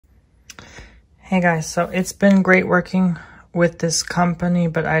Hey guys, so it's been great working with this company,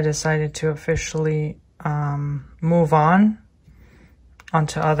 but I decided to officially move on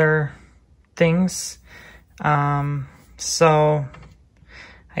onto other things. So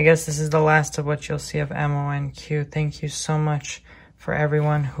I guess this is the last of what you'll see of MONQ. Thank you so much for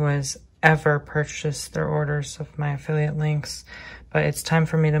everyone who has ever purchased their orders of my affiliate links, but it's time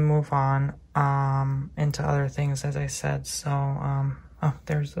for me to move on into other things, as I said. So oh,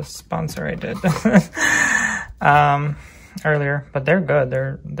 there's a sponsor I did earlier, but they're good.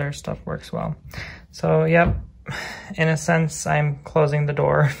 Their stuff works well. So yep, in a sense, I'm closing the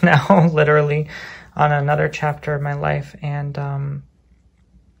door now, literally, on another chapter of my life, and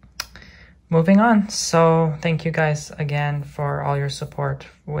moving on. So thank you guys again for all your support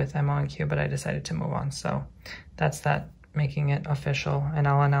with MONQ, but I decided to move on. So that's that, making it official, and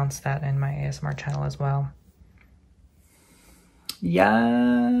I'll announce that in my ASMR channel as well.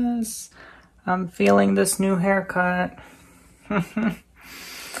 Yes, I'm feeling this new haircut.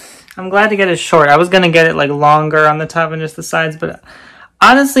 I'm glad to get it short. I was gonna get it like longer on the top and just the sides, but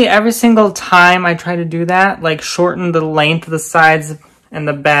honestly, every single time I try to do that, like shorten the length of the sides and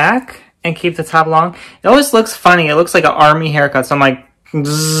the back and keep the top long, it always looks funny. It looks like an army haircut. So I'm like,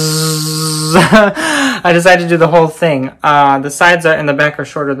 I decided to do the whole thing. The sides and the back are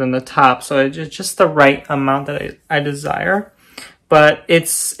shorter than the top, so it's just the right amount that I desire. But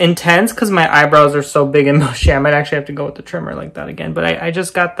it's intense because my eyebrows are so big and mushy. I might actually have to go with the trimmer like that again. But I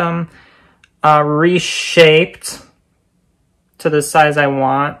just got them reshaped to the size I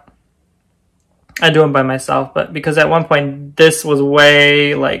want. I do them by myself, but because at one point this was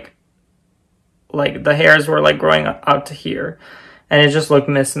way like the hairs were like growing out to here, and it just looked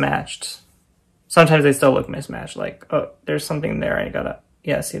mismatched. Sometimes they still look mismatched. Like, oh, there's something there. I gotta,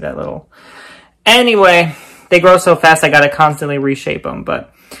 yeah, see that little. Anyway, they grow so fast, I gotta constantly reshape them.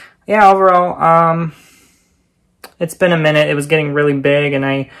 But yeah, overall, it's been a minute. It was getting really big, and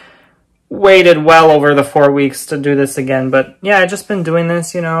I waited well over the 4 weeks to do this again. But yeah, I've just been doing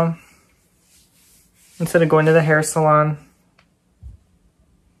this, you know, instead of going to the hair salon.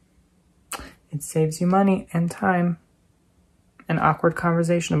 It saves you money and time and awkward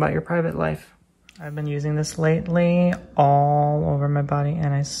conversation about your private life. I've been using this lately all over my body,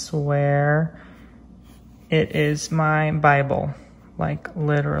 and I swear it is my Bible, like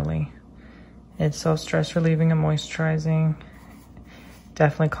literally. It's so stress relieving and moisturizing.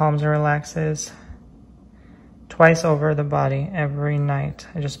 Definitely calms and relaxes. Twice over the body every night.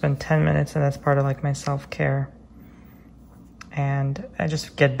 I just spend 10 minutes, and that's part of like my self-care. And I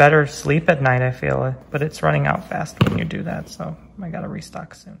just get better sleep at night, I feel. But it's running out fast when you do that, so I gotta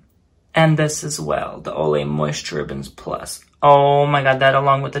restock soon. And this as well, the Olay Moisture Ribbons Plus. Oh my god, that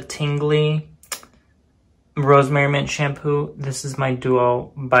along with the Tingly Rosemary Mint Shampoo. This is my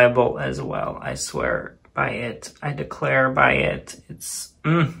duo Bible as well. I swear by it. I declare by it. It's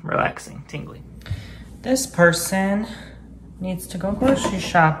relaxing, tingly. This person needs to go grocery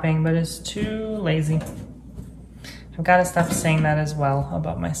shopping, but is too lazy. I've got to stop saying that as well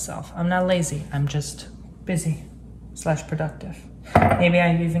about myself. I'm not lazy. I'm just busy / productive. Maybe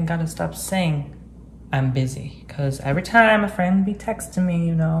I even got to stop saying I'm busy, because every time a friend be texting me,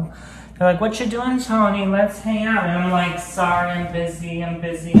 you know, they're like, what you doing, Tony? Let's hang out. And I'm like, sorry, I'm busy. And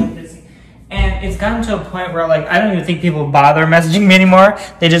it's gotten to a point where like I don't even think people bother messaging me anymore.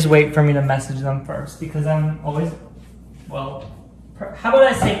 They just wait for me to message them first, because I'm always, well, how about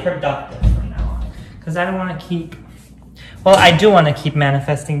I say productive from now on? Because I don't want to keep... Well, I do want to keep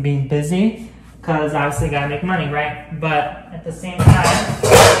manifesting being busy, because obviously I gotta make money, right? But at the same time,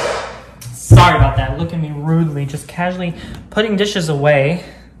 sorry about that. Look at me rudely, just casually putting dishes away.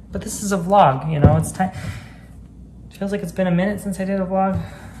 But this is a vlog, you know, it's time. It feels like it's been a minute since I did a vlog.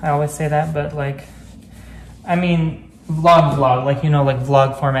 I always say that, but like, I mean, vlog, like, you know, like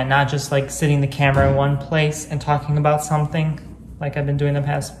vlog format, not just like sitting the camera in one place and talking about something like I've been doing the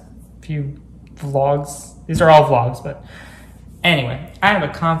past few vlogs. These are all vlogs, but anyway, I have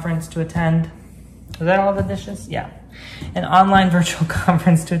a conference to attend. Is that all the dishes? Yeah. An online virtual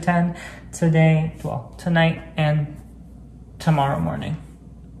conference to attend today, well, tonight and tomorrow morning.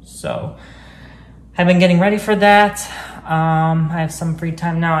 So I've been getting ready for that. I have some free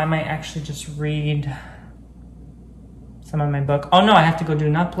time now. I might actually just read some of my book. Oh no, I have to go do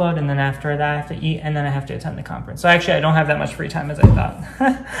an upload, and then after that I have to eat, and then I have to attend the conference. So actually I don't have that much free time as I thought.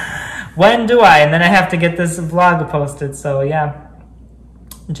 When do I? And then I have to get this vlog posted. So yeah,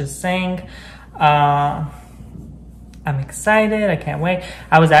 just saying. I'm excited. I can't wait.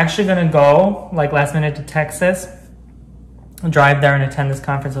 I was actually gonna go like last minute to Texas drive there and attend this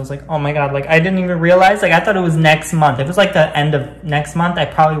conference. I was like, oh my God, like I didn't even realize, like I thought it was next month. If it was like the end of next month, I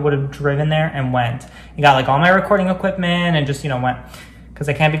probably would have driven there and went. I got like all my recording equipment and just, you know, went. Because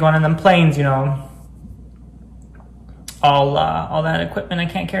I can't be going on them planes, you know. All that equipment, I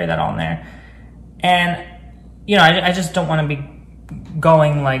can't carry that all in there. And, you know, I just don't want to be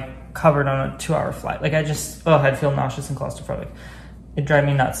going like covered on a 2-hour flight. Like I just, I'd feel nauseous and claustrophobic. It'd drive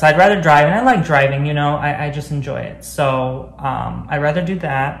me nuts. So I'd rather drive, and I like driving, you know, I just enjoy it. So I'd rather do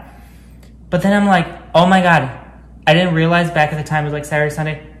that. But then I'm like, oh my God, I didn't realize back at the time it was like Saturday,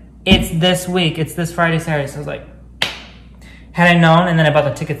 Sunday. It's this week, it's this Friday, Saturday. So I was like, had I known, and then I bought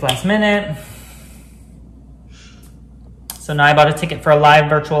the tickets last minute. So now I bought a ticket for a live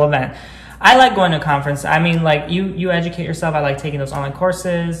virtual event. I like going to a conference. I mean, like you educate yourself. I like taking those online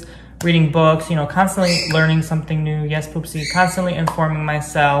courses, reading books, you know, constantly learning something new. Yes, Poopsie, constantly informing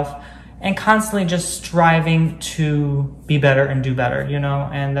myself and constantly just striving to be better and do better, you know,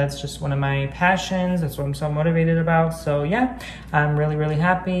 and that's just one of my passions. That's what I'm so motivated about. So yeah, I'm really, really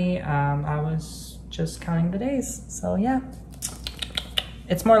happy. I was just counting the days. So yeah,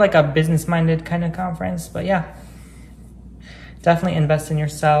 it's more like a business-minded kind of conference, but yeah, definitely invest in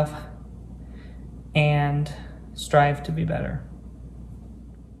yourself and strive to be better.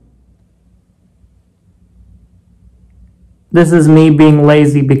 This is me being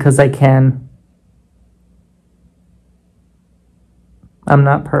lazy because I can. I'm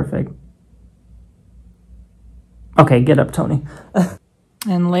not perfect. Okay, get up, Tony.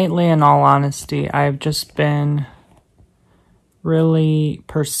 And lately, in all honesty, I've just been really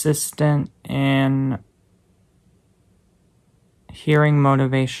persistent in hearing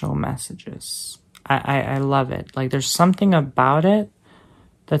motivational messages. I love it. Like, there's something about it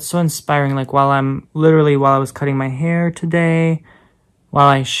that's so inspiring. Like while I was cutting my hair today, while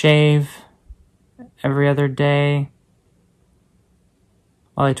I shave every other day,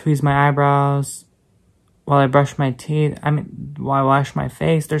 while I tweeze my eyebrows, while I brush my teeth, while I wash my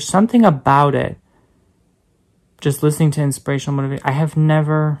face, there's something about it. Just listening to inspirational motivation. I have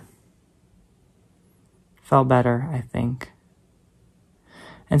never felt better, I think.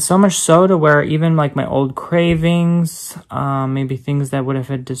 And so much so to where even like my old cravings, maybe things that would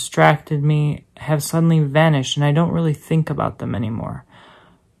have distracted me, have suddenly vanished, and I don't really think about them anymore.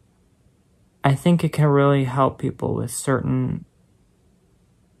 I think it can really help people with certain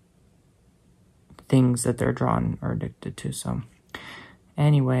things that they're drawn or addicted to. So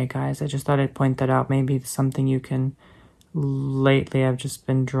anyway, guys, I just thought I'd point that out. Maybe it's something you can... Lately, I've just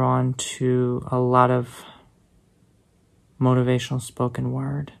been drawn to a lot of motivational spoken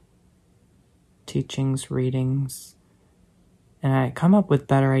word, teachings, readings, and I come up with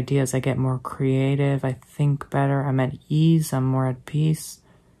better ideas. I get more creative, I think better, I'm at ease, I'm more at peace,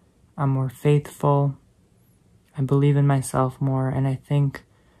 I'm more faithful, I believe in myself more, and I think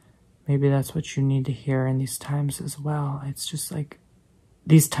maybe that's what you need to hear in these times as well. It's just like,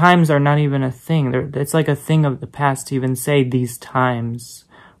 these times are not even a thing. It's like a thing of the past to even say these times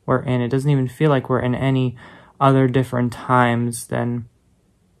we're in. It doesn't even feel like we're in any other different times than,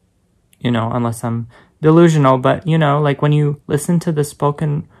 you know, unless I'm delusional, but, you know, like when you listen to the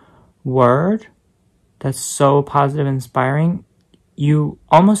spoken word that's so positive and inspiring, you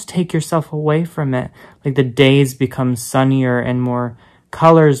almost take yourself away from it. Like the days become sunnier and more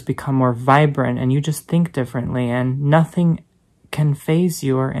colors become more vibrant, and you just think differently, and nothing can faze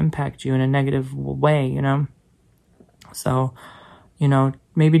you or impact you in a negative way, you know? So, you know,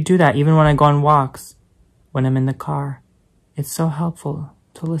 maybe do that even when I go on walks. When I'm in the car, it's so helpful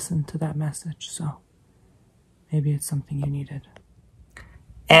to listen to that message. So maybe it's something you needed.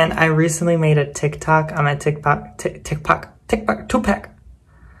 And I recently made a TikTok. I'm at TikTok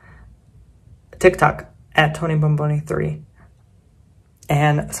at Tony Bomboni 3.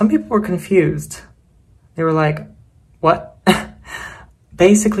 And some people were confused. They were like, what?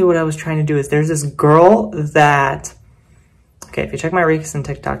 Basically what I was trying to do is there's this girl that... Okay, if you check my recent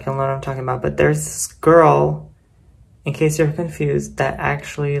TikTok, you'll know what I'm talking about. But there's this girl, in case you're confused, that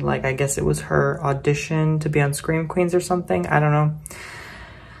actually, like, I guess it was her audition to be on Scream Queens or something. I don't know.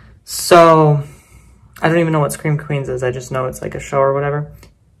 So, I don't even know what Scream Queens is. I just know it's like a show or whatever.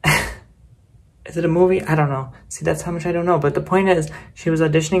 Is it a movie? I don't know. See, that's how much I don't know. But the point is, she was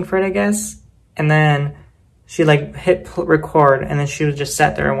auditioning for it, I guess. And then she, like, hit record. And then she was just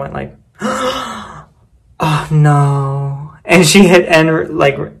sat there and went, like, oh, no. And she hit end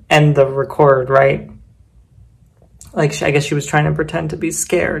the record, right? Like, I guess she was trying to pretend to be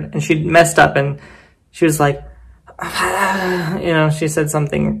scared. And she messed up and she was like, you know, she said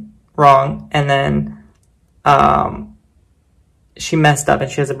something wrong. And then she messed up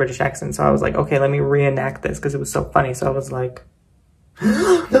and she has a British accent. So I was like, okay, let me reenact this because it was so funny. So I was like,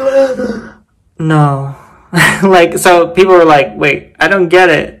 no. Like, so people were like, wait, I don't get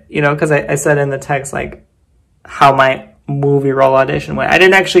it. You know, because I said in the text, like, how my movie role audition went. I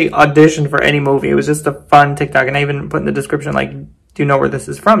didn't actually audition for any movie. It was just a fun TikTok. And I even put in the description, like, do you know where this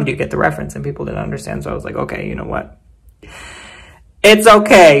is from? Do you get the reference? And people didn't understand. So I was like, okay, you know what? It's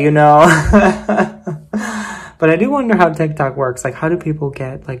okay, you know? But I do wonder how TikTok works. Like, how do people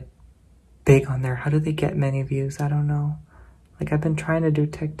get, like, big on there? How do they get many views? I don't know. Like, I've been trying to do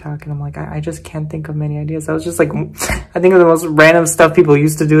TikTok, and I'm like, I just can't think of many ideas. I was just like, I think of the most random stuff people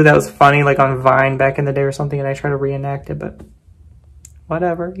used to do that was funny, like on Vine back in the day or something, and I try to reenact it, but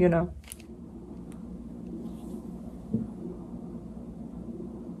whatever, you know.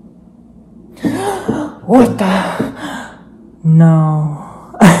 What the? No.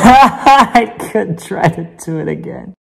 I could try to do it again.